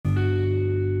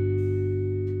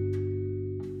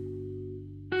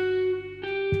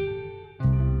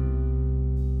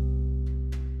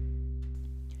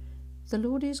The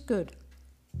Lord is good,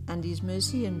 and His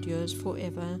mercy endures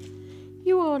forever.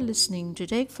 You are listening to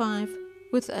Take 5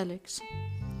 with Alex.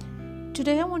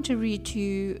 Today I want to read to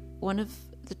you one of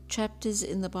the chapters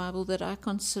in the Bible that I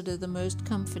consider the most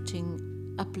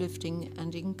comforting, uplifting,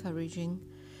 and encouraging.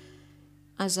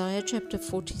 Isaiah chapter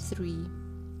 43,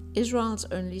 Israel's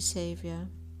only Savior.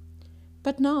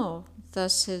 But now,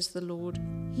 thus says the Lord,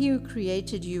 He who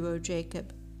created you, O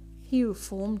Jacob, He who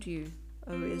formed you,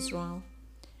 O Israel.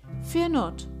 Fear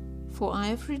not, for I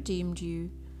have redeemed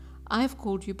you. I have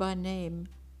called you by name.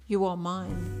 You are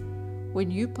mine.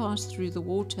 When you pass through the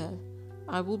water,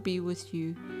 I will be with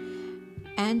you,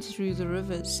 and through the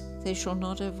rivers, they shall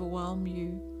not overwhelm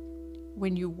you.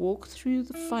 When you walk through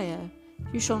the fire,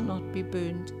 you shall not be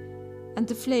burned, and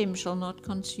the flame shall not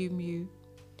consume you.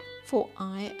 For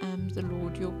I am the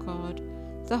Lord your God,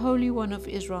 the Holy One of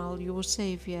Israel, your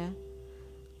Saviour.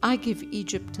 I give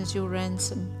Egypt as your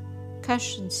ransom,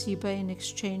 Cush and Seba in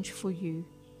exchange for you.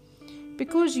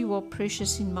 Because you are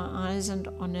precious in my eyes and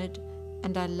honored,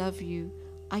 and I love you,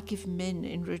 I give men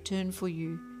in return for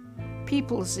you,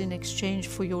 peoples in exchange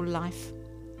for your life.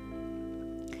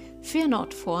 Fear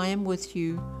not, for I am with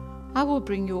you. I will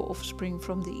bring your offspring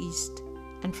from the east,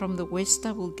 and from the west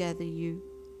I will gather you.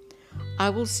 I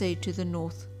will say to the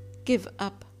north, Give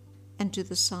up, and to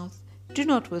the south, Do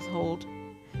not withhold.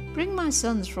 Bring my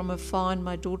sons from afar and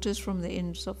my daughters from the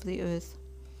ends of the earth.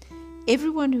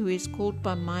 Everyone who is called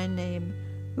by my name,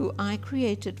 who I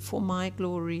created for my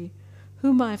glory,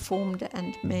 whom I formed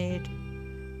and made.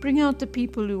 Bring out the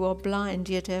people who are blind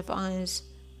yet have eyes,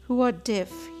 who are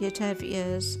deaf yet have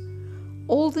ears.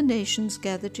 All the nations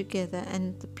gather together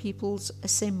and the peoples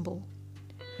assemble.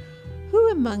 Who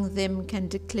among them can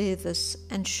declare this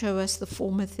and show us the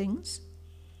former things?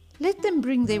 Let them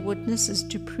bring their witnesses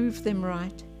to prove them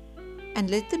right, and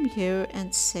let them hear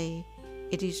and say,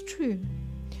 It is true.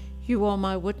 You are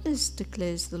my witness,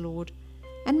 declares the Lord,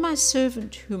 and my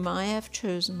servant whom I have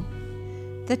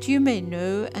chosen, that you may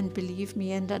know and believe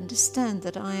me and understand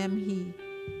that I am He.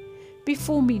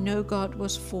 Before me no God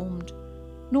was formed,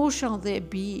 nor shall there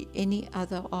be any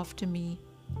other after me.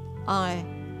 I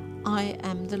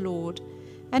am the Lord,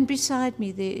 and beside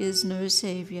me there is no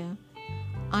Saviour.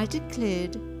 I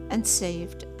declared and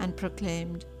saved and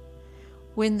proclaimed,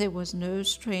 when there was no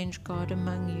strange God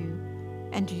among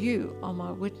you, and you are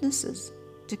my witnesses,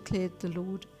 declared the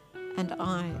Lord, and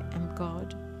I am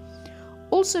God.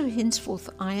 Also henceforth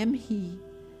I am He.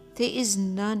 There is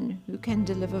none who can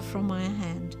deliver from my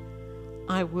hand.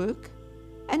 I work,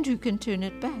 and who can turn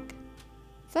it back?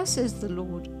 Thus says the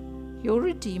Lord, your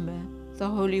Redeemer, the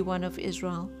Holy One of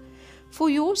Israel. For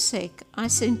your sake I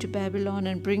send to Babylon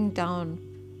and bring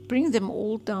them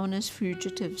all down as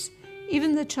fugitives,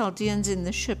 even the Chaldeans in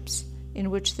the ships in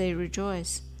which they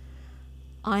rejoice.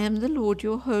 I am the Lord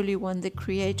your Holy One, the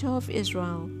Creator of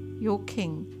Israel, your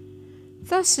King.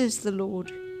 Thus says the Lord,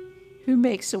 who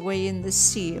makes a way in the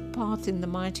sea, a path in the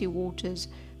mighty waters,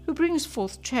 who brings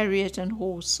forth chariot and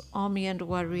horse, army and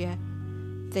warrior.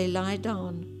 They lie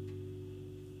down.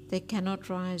 They cannot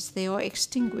rise. They are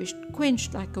extinguished,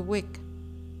 quenched like a wick.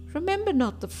 Remember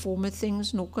not the former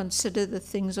things, nor consider the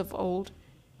things of old.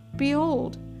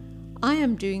 Behold, I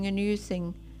am doing a new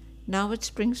thing. Now it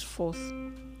springs forth.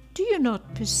 Do you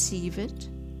not perceive it?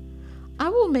 I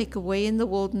will make a way in the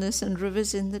wilderness and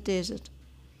rivers in the desert.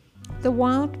 The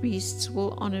wild beasts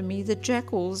will honor me, the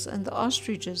jackals and the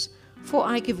ostriches, for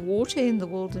I give water in the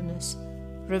wilderness,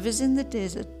 rivers in the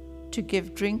desert, to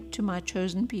give drink to my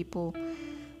chosen people,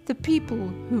 the people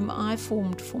whom I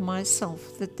formed for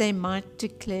myself, that they might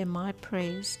declare my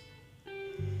praise.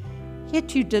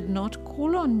 Yet you did not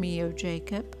call on me, O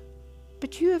Jacob,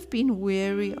 but you have been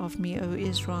weary of me, O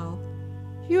Israel.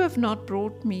 You have not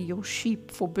brought me your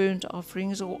sheep for burnt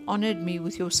offerings, or honored me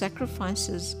with your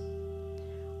sacrifices.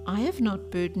 I have not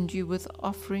burdened you with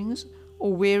offerings,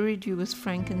 or wearied you with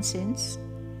frankincense.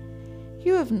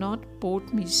 You have not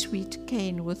bought me sweet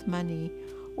cane with money,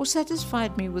 or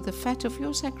satisfied me with the fat of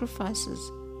your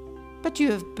sacrifices. But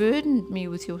you have burdened me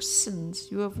with your sins,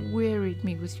 you have wearied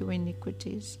me with your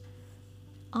iniquities.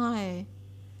 I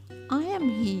am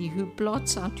He who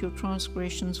blots out your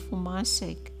transgressions for my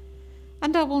sake,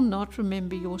 and I will not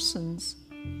remember your sins.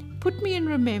 Put me in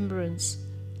remembrance,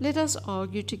 let us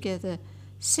argue together,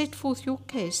 set forth your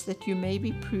case that you may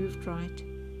be proved right.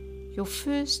 Your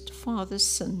first fathers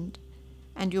sinned,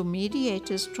 and your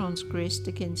mediators transgressed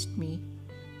against me.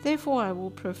 Therefore I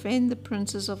will profane the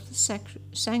princes of the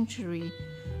sanctuary,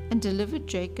 and deliver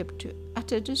Jacob to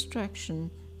utter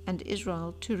destruction, and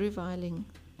Israel to reviling.